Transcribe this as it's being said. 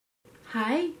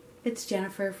Hi, it's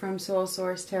Jennifer from Soul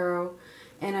Source Tarot,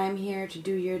 and I'm here to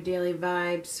do your daily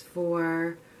vibes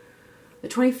for the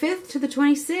 25th to the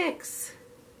 26th.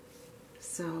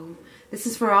 So, this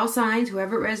is for all signs.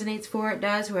 Whoever it resonates for, it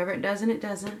does. Whoever it doesn't, it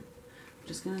doesn't. I'm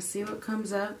just going to see what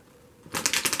comes up.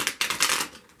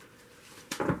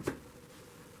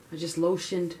 I just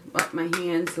lotioned up my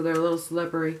hands so they're a little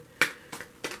slippery.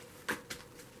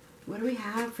 What do we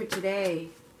have for today?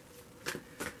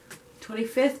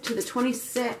 25th to the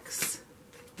 26th.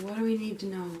 What do we need to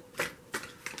know?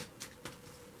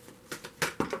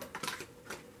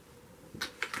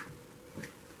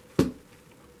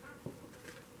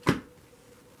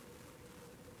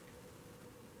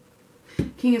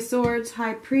 King of Swords,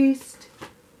 High Priest.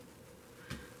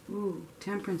 Ooh,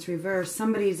 Temperance reverse.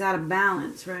 Somebody's out of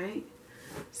balance, right?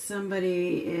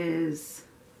 Somebody is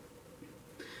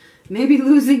maybe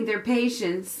losing their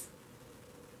patience.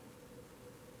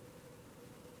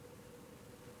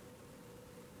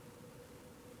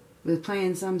 With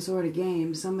playing some sort of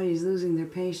game. Somebody's losing their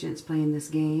patience playing this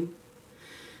game.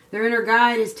 Their inner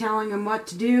guide is telling them what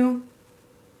to do.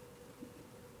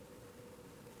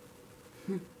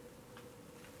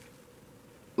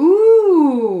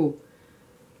 Ooh!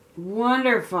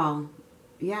 Wonderful.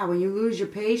 Yeah, when you lose your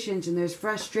patience and there's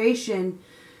frustration,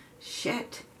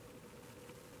 shit.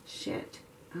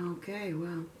 Okay,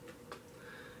 well,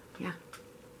 yeah.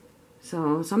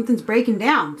 So something's breaking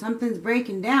down. Something's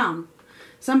breaking down.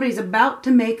 Somebody's about to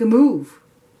make a move.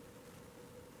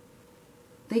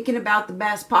 Thinking about the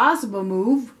best possible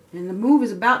move, and the move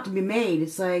is about to be made.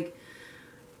 It's like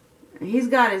he's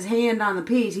got his hand on the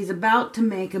piece. He's about to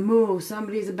make a move.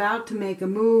 Somebody's about to make a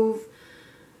move.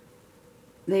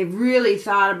 They've really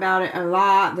thought about it a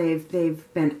lot.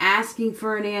 They've been asking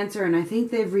for an answer, and I think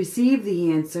they've received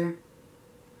the answer.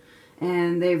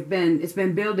 And it's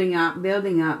been building up,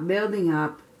 building up, building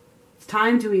up. It's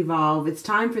time to evolve. It's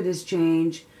time for this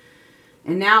change.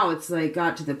 And now it's like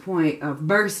got to the point of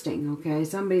bursting, okay?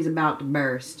 Somebody's about to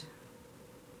burst.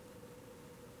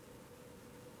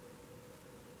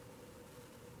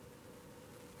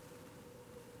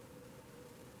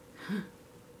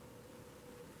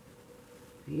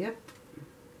 Yep.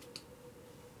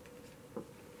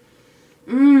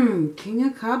 King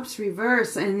of Cups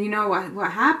reverse. And you know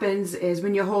what happens is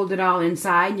when you hold it all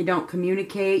inside and you don't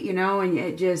communicate, you know, and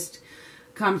it just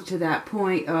comes to that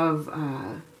point of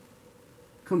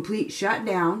complete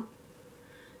shutdown.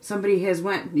 Somebody has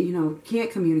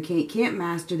can't communicate, can't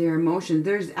master their emotions.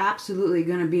 There's absolutely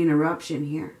going to be an eruption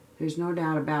here. There's no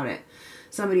doubt about it.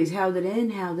 Somebody's held it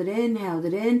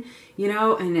in, you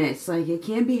know, and it's like it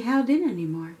can't be held in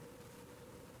anymore.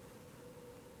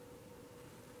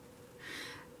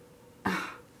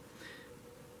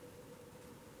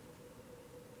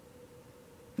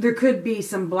 There could be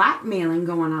some blackmailing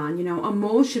going on, you know,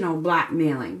 emotional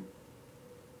blackmailing.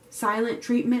 Silent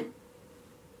treatment.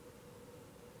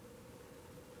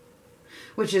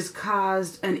 Which has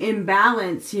caused an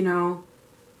imbalance, you know.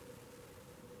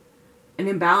 An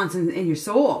imbalance in your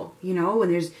soul, you know,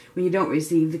 when you don't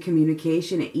receive the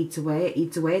communication, it eats away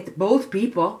at both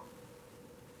people.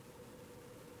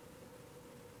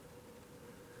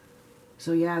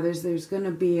 So yeah, there's going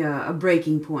to be a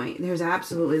breaking point. There's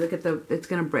absolutely, it's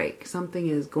going to break. Something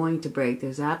is going to break.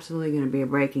 There's absolutely going to be a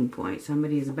breaking point.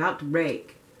 Somebody is about to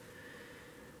break.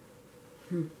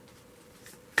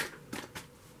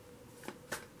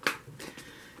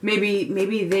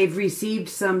 Maybe they've received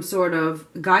some sort of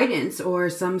guidance or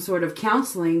some sort of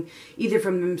counseling, either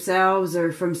from themselves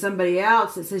or from somebody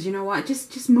else that says, you know what,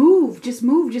 just move, just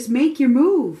make your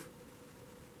move.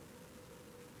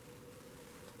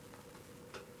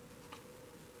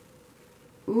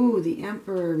 Ooh, the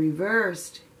Emperor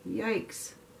reversed.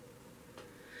 Yikes.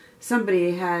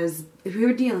 Somebody has, if we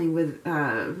were dealing with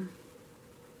a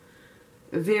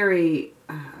very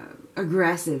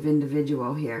aggressive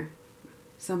individual here.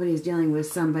 Somebody's dealing with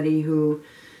somebody who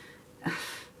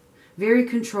very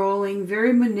controlling,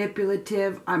 very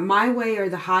manipulative, my way or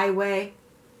the highway.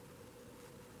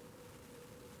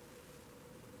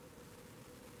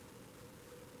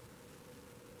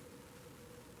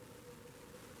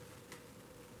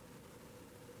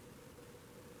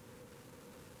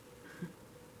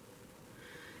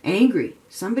 Angry.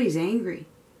 Somebody's angry.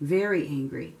 Very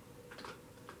angry.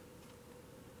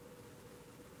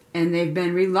 And they've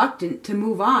been reluctant to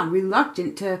move on,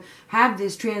 reluctant to have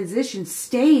this transition,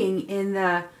 staying in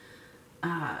a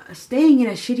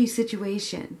shitty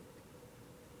situation.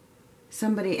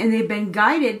 Somebody, and they've been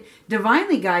guided,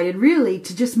 divinely guided, really,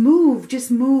 to just move.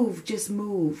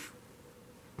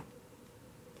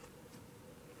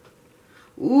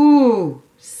 Ooh,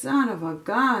 Son of a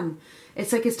gun.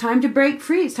 It's like it's time to break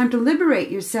free. It's time to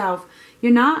liberate yourself.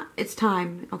 You're not. It's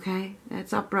time. Okay?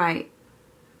 That's upright.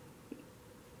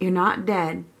 You're not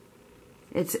dead.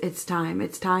 It's time.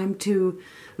 It's time to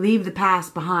leave the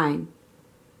past behind.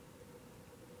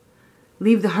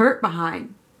 Leave the hurt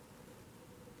behind.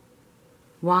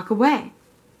 Walk away.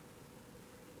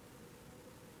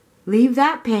 Leave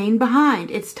that pain behind.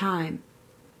 It's time.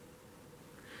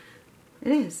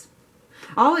 It is.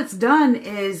 All it's done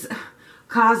is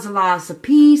cause the loss of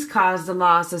peace, cause the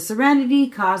loss of serenity,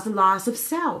 cause the loss of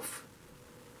self.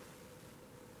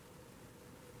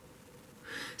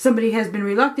 Somebody has been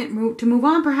reluctant to move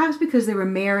on, perhaps because they were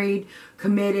married,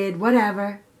 committed,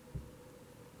 whatever.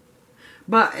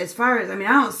 But as far as, I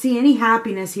don't see any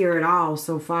happiness here at all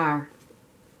so far.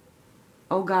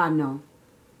 Oh God, no.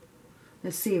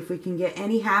 Let's see if we can get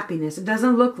any happiness. It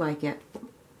doesn't look like it.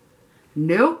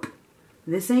 Nope.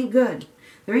 This ain't good.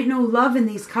 There ain't no love in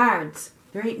these cards.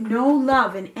 There ain't no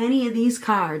love in any of these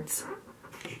cards.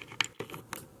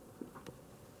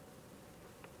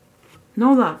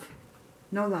 No love.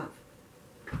 No love.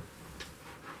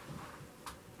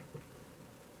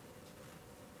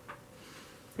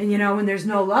 And when there's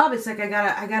no love, it's like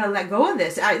I gotta let go of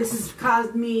this. This has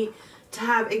caused me to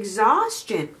have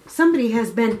exhaustion. Somebody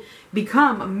has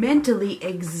become mentally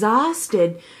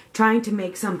exhausted trying to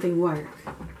make something work.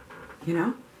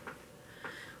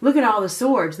 Look at all the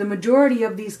swords. The majority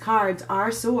of these cards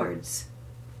are swords.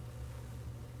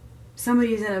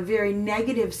 Somebody's in a very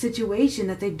negative situation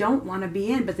that they don't want to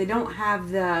be in, but they don't have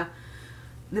the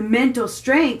mental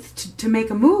strength to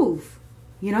make a move.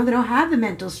 They don't have the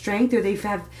mental strength, or they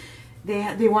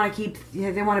want to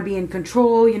they want to be in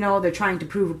control. They're trying to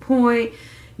prove a point.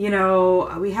 We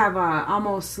have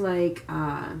almost like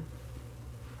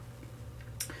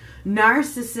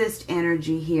narcissist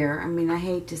energy here. I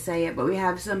hate to say it, but we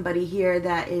have somebody here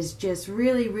that is just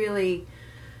really, really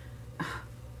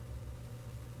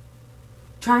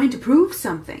trying to prove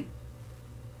something.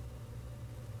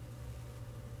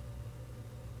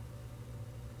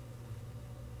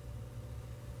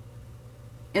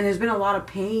 And there's been a lot of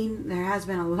pain. There has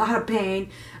been a lot of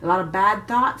pain, a lot of bad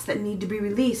thoughts that need to be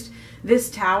released. This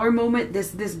tower moment,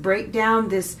 this breakdown,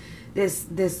 this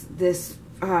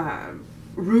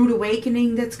rude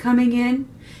awakening that's coming in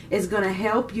is going to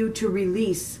help you to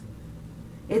release.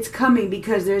 It's coming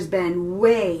because there's been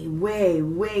way, way,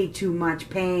 way too much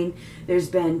pain. There's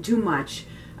been too much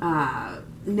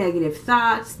negative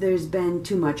thoughts. There's been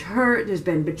too much hurt. There's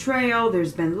been betrayal.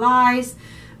 There's been lies.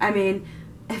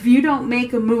 If you don't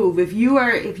make a move, if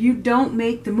you don't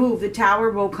make the move, the tower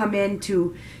will come in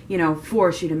to,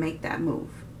 force you to make that move.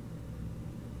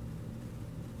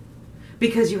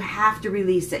 Because you have to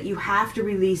release it. You have to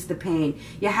release the pain.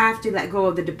 You have to let go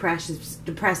of the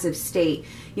depressive state.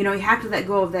 You have to let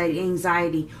go of that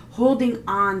anxiety. Holding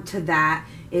on to that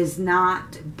is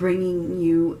not bringing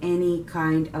you any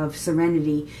kind of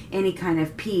serenity, any kind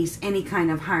of peace, any kind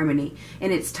of harmony.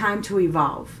 And it's time to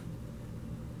evolve.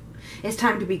 It's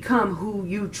time to become who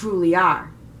you truly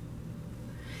are.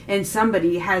 And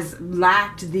somebody has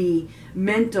lacked the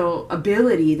mental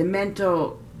ability, the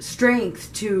mental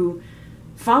strength to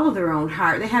follow their own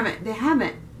heart. They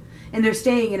haven't. And they're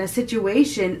staying in a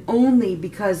situation only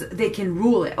because they can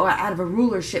rule it, or out of a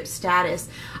rulership status.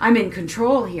 I'm in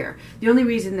control here. The only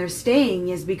reason they're staying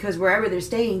is because wherever they're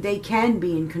staying, they can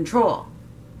be in control.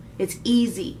 It's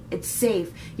easy. It's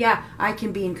safe. Yeah, I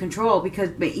can be in control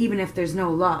but even if there's no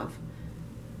love.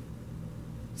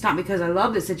 It's not because I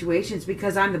love the situation. It's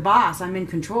because I'm the boss. I'm in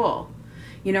control.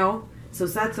 So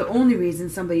that's the only reason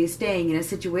somebody is staying in a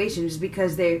situation, is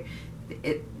because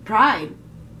pride.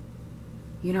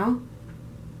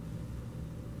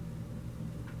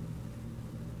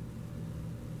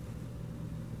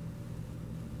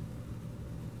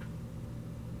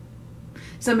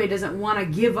 Somebody doesn't want to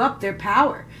give up their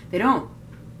power. They don't.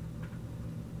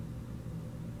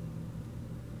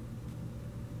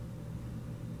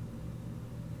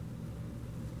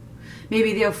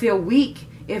 Maybe they'll feel weak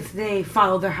if they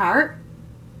follow their heart.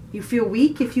 You feel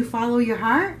weak if you follow your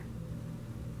heart?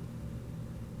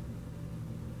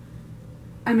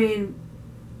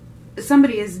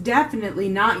 Somebody is definitely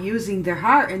not using their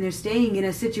heart, and they're staying in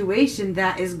a situation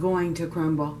that is going to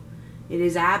crumble. It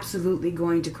is absolutely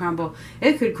going to crumble.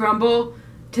 It could crumble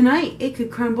tonight. It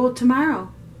could crumble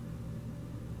tomorrow.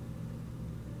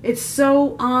 It's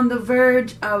so on the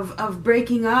verge of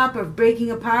breaking up, of breaking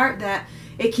apart, that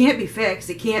it can't be fixed.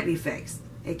 It can't be fixed.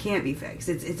 It can't be fixed.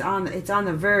 It's on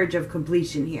the verge of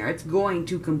completion here. It's going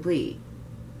to complete.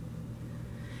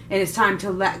 And it's time to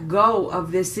let go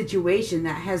of this situation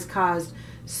that has caused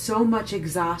so much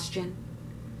exhaustion.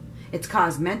 It's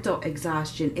caused mental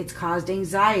exhaustion. It's caused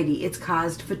anxiety. It's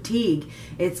caused fatigue.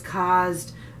 It's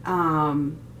caused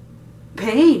pain,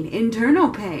 internal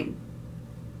pain.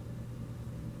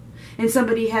 And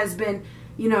somebody has been,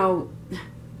 you know,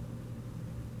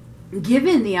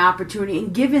 given the opportunity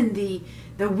and given the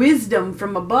wisdom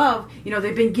from above. You know,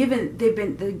 they've been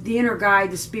the inner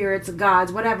guide, the spirits, the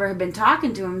gods, whatever, have been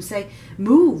talking to them and say,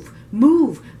 move,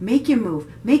 make you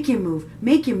move, make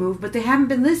you move, but they haven't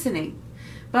been listening.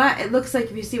 But it looks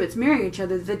like, if you see what's mirroring each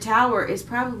other, the Tower is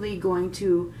probably going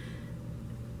to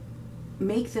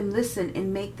make them listen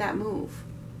and make that move.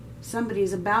 Somebody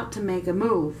is about to make a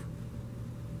move.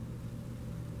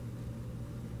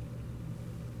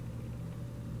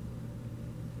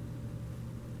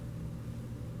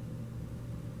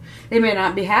 They may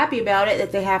not be happy about it,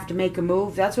 that they have to make a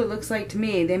move. That's what it looks like to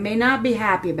me. They may not be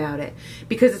happy about it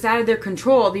because it's out of their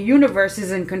control. The universe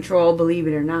is in control, believe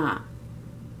it or not.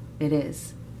 It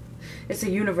is. It's a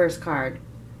universe card.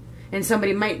 And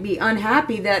somebody might be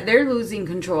unhappy that they're losing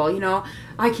control. You know,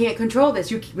 I can't control this.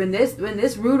 When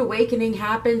this rude awakening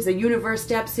happens, the universe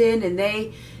steps in and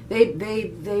they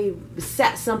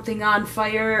set something on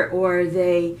fire, or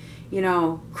they, you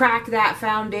know, crack that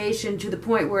foundation to the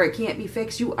point where it can't be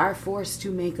fixed. You are forced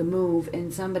to make a move,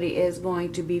 and somebody is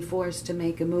going to be forced to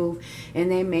make a move,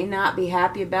 and they may not be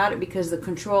happy about it because the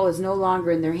control is no longer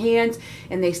in their hands,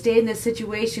 and they stayed in this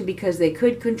situation because they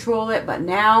could control it, but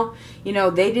now, you know,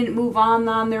 they didn't move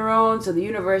on their own. So the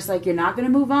universe, like, you're not going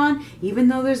to move on even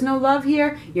though there's no love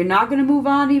here. You're not going to move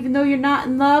on even though you're not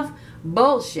in love.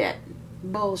 Bullshit.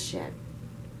 Bullshit.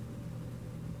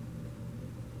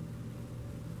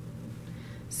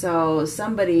 So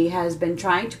somebody has been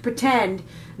trying to pretend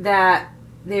that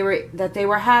they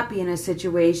were happy in a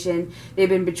situation. They've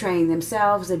been betraying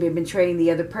themselves. They've been betraying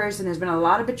the other person. There's been a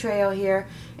lot of betrayal here,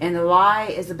 and the lie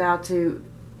is about to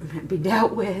be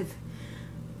dealt with.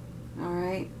 All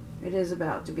right, it is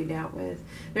about to be dealt with.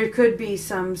 There could be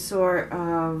some sort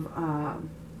of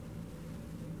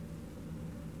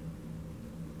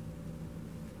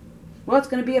well, it's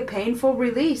going to be a painful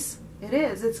release. It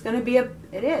is. It's going to be it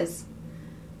is.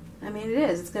 I mean, it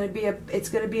is. It's going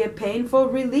to be a painful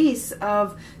release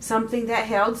of something that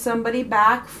held somebody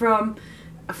back from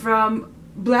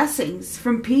blessings,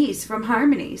 from peace, from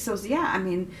harmony. So yeah, I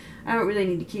mean, I don't really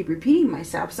need to keep repeating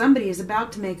myself. Somebody is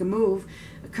about to make a move,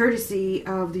 courtesy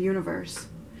of the universe.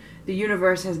 The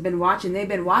universe has been watching. They've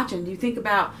been watching. You think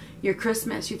about your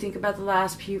Christmas. You think about the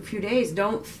last few days.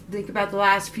 Don't think about the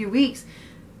last few weeks.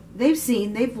 They've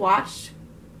seen, they've watched.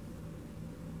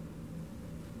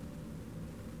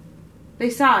 They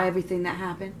saw everything that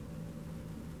happened.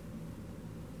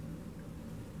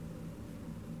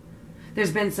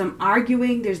 There's been some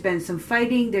arguing, there's been some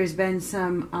fighting, there's been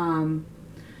some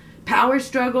power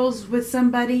struggles with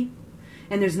somebody,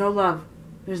 and there's no love.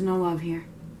 There's no love here.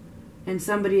 And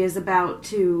somebody is about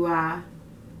to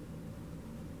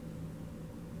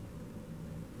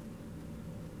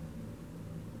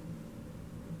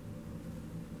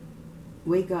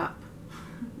wake up.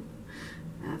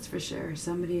 That's for sure.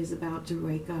 Somebody is about to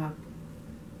wake up.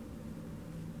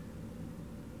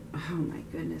 Oh my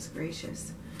goodness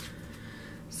gracious.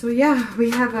 So yeah, we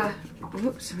have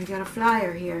we got a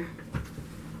flyer here.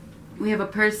 We have a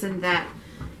person that,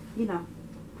 you know,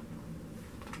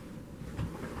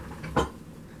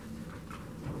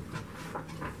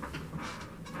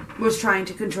 was trying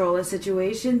to control a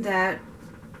situation that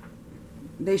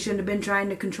they shouldn't have been trying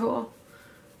to control.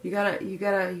 You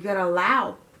gotta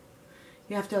allow.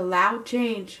 You have to allow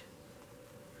change.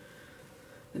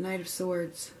 The Knight of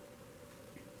Swords.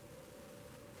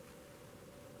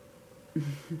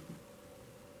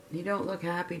 He don't look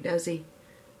happy, does he?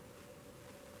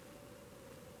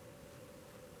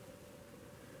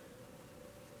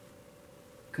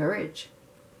 Courage.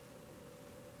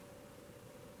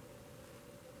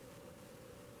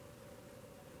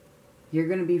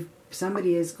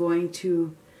 Somebody is going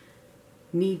to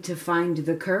need to find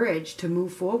the courage to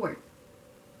move forward.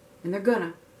 And they're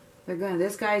gonna.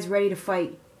 This guy's ready to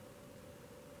fight.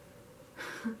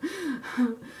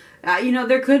 You know,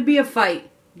 there could be a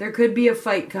fight. There could be a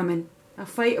fight coming. A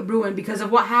fight, a brewing, because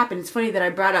of what happened. It's funny that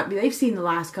I brought up, they've seen the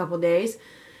last couple days.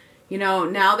 You know,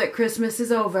 now that Christmas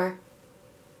is over,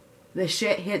 the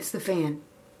shit hits the fan.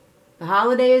 The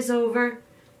holiday is over,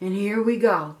 and here we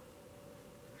go.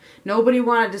 Nobody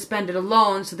wanted to spend it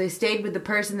alone, so they stayed with the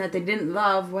person that they didn't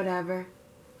love, whatever.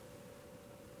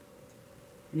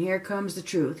 And here comes the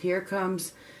truth. Here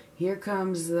comes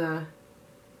the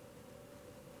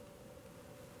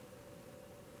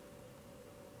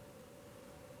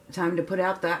time to put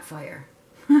out that fire.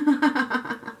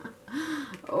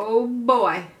 Oh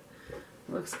boy.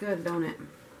 Looks good, don't it?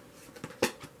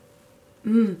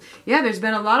 Yeah, there's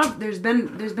been a lot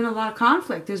of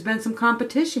conflict. There's been some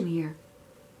competition here.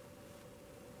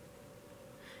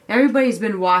 Everybody's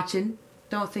been watching.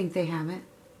 Don't think they haven't.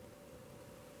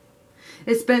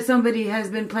 It's been somebody has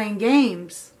been playing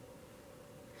games,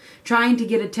 trying to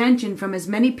get attention from as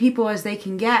many people as they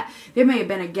can get. There may have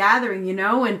been a gathering, you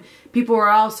know, and people are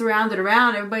all surrounded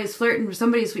around. Everybody's flirting.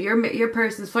 Your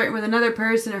person's flirting with another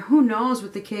person, or who knows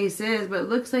what the case is. But it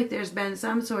looks like there's been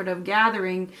some sort of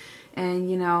gathering, and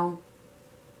you know,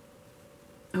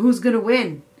 who's gonna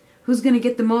win? Who's gonna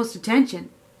get the most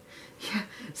attention? Yeah,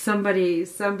 somebody.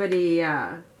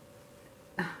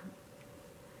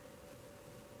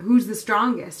 Who's the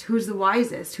strongest? Who's the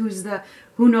wisest? Who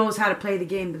knows how to play the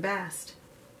game the best?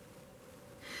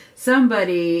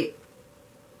 Somebody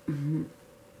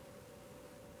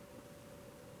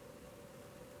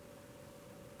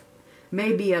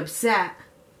may be upset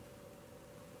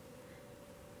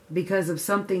because of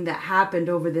something that happened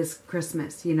over this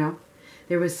Christmas, you know?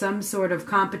 There was some sort of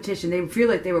competition. They feel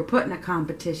like they were put in a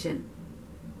competition.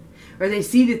 Or they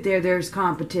see that there's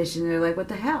competition. They're like, what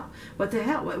the hell? What the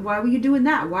hell? Why were you doing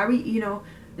that? Why were you, you know...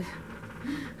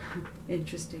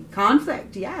 Interesting.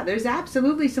 Conflict. Yeah, there's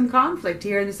absolutely some conflict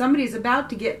here. And somebody's about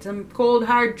to get some cold,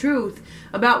 hard truth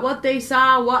about what they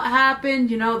saw, what happened,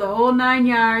 you know, the whole 9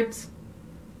 yards.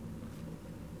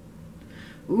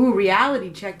 Ooh,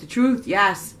 reality check. The truth.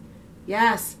 Yes.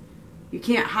 Yes. You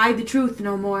can't hide the truth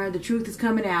no more. The truth is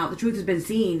coming out. The truth has been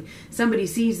seen. Somebody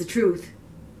sees the truth.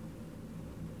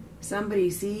 Somebody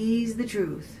sees the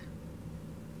truth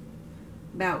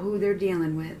about who they're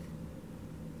dealing with.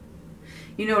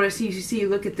 You notice, you see,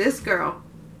 look at this girl.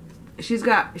 She's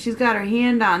got her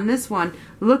hand on this one,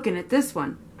 looking at this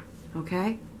one.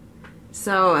 Okay?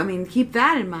 So, I mean, keep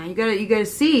that in mind. You gotta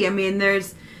see. I mean,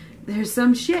 there's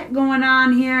some shit going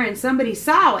on here, and somebody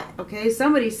saw it. Okay?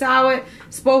 Somebody saw it,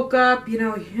 spoke up, you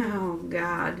know. Oh,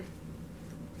 God.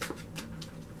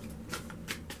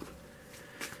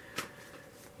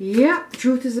 Yep,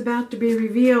 truth is about to be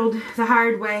revealed the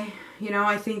hard way. You know,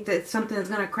 I think that something is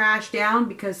going to crash down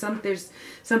because there's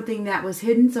something that was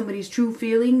hidden. Somebody's true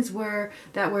feelings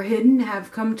that were hidden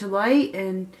have come to light,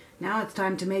 and now it's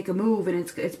time to make a move.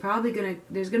 And it's probably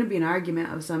there's going to be an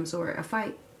argument of some sort, a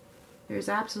fight. There's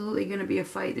absolutely going to be a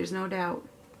fight. There's no doubt.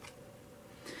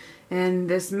 And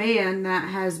this man that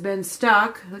has been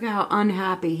stuck, look at how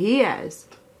unhappy he is.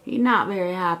 He's not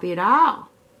very happy at all.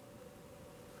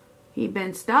 He'd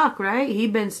been stuck, right?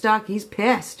 He'd been stuck. He's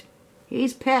pissed.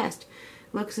 He's pissed.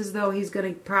 Looks as though he's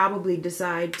going to probably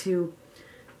decide to...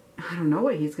 I don't know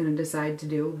what he's going to decide to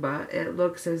do, but it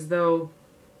looks as though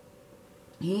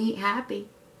he ain't happy.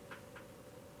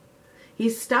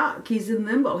 He's stuck. He's in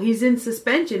limbo. He's in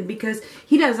suspension because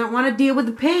he doesn't want to deal with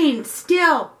the pain.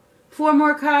 Still, 4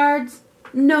 more cards.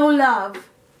 No love.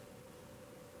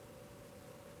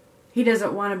 He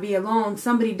doesn't want to be alone.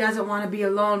 Somebody doesn't want to be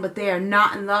alone, but they are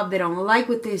not in love. They don't like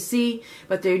what they see,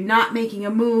 but they're not making a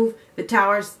move. The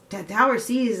tower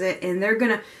sees it, and they're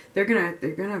gonna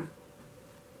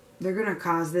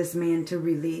cause this man to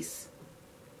release.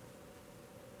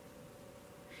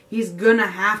 He's gonna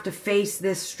have to face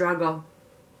this struggle.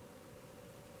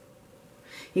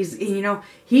 He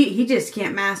just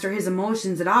can't master his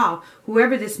emotions at all.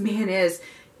 Whoever this man is.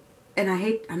 And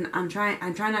I'm trying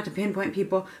not to pinpoint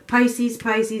people. Pisces.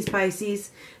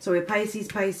 So we have Pisces,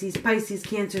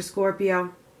 Cancer,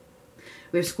 Scorpio.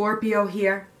 We have Scorpio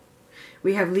here.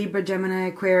 We have Libra, Gemini,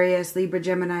 Aquarius.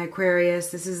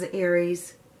 This is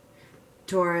Aries,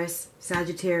 Taurus,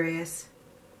 Sagittarius.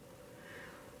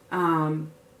 But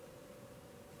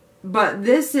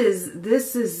this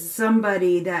is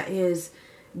somebody that has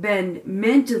been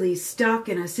mentally stuck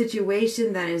in a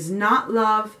situation that is not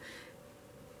love.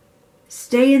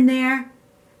 Stay in there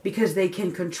because they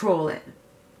can control it.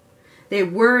 They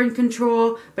were in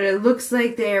control, but it looks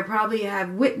like they probably have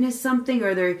witnessed something,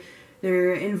 or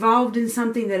they're involved in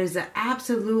something that is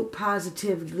absolute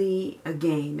positively a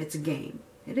game. It's a game.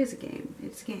 It is a game.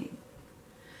 It's a game.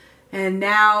 And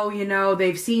now, you know,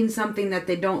 they've seen something that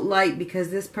they don't like because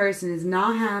this person is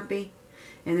not happy.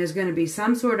 And there's going to be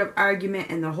some sort of argument,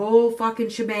 and the whole fucking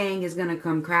shebang is going to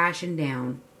come crashing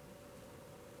down.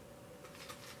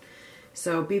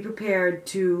 So be prepared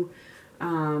to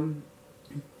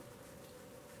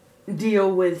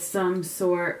deal with some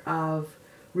sort of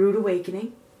rude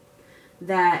awakening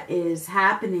that is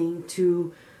happening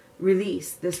to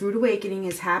release. This rude awakening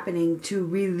is happening to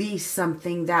release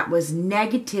something that was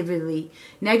negatively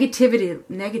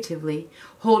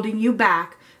holding you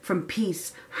back from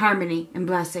peace, harmony, and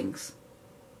blessings.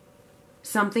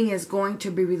 Something is going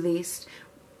to be released.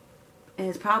 And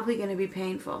it's probably going to be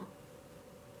painful.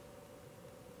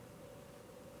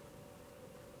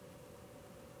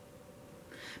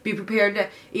 Be prepared to,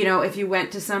 if you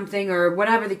went to something or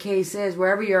whatever the case is,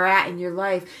 wherever you're at in your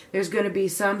life, there's going to be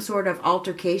some sort of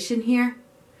altercation here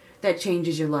that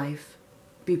changes your life.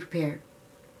 Be prepared.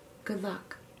 Good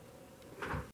luck.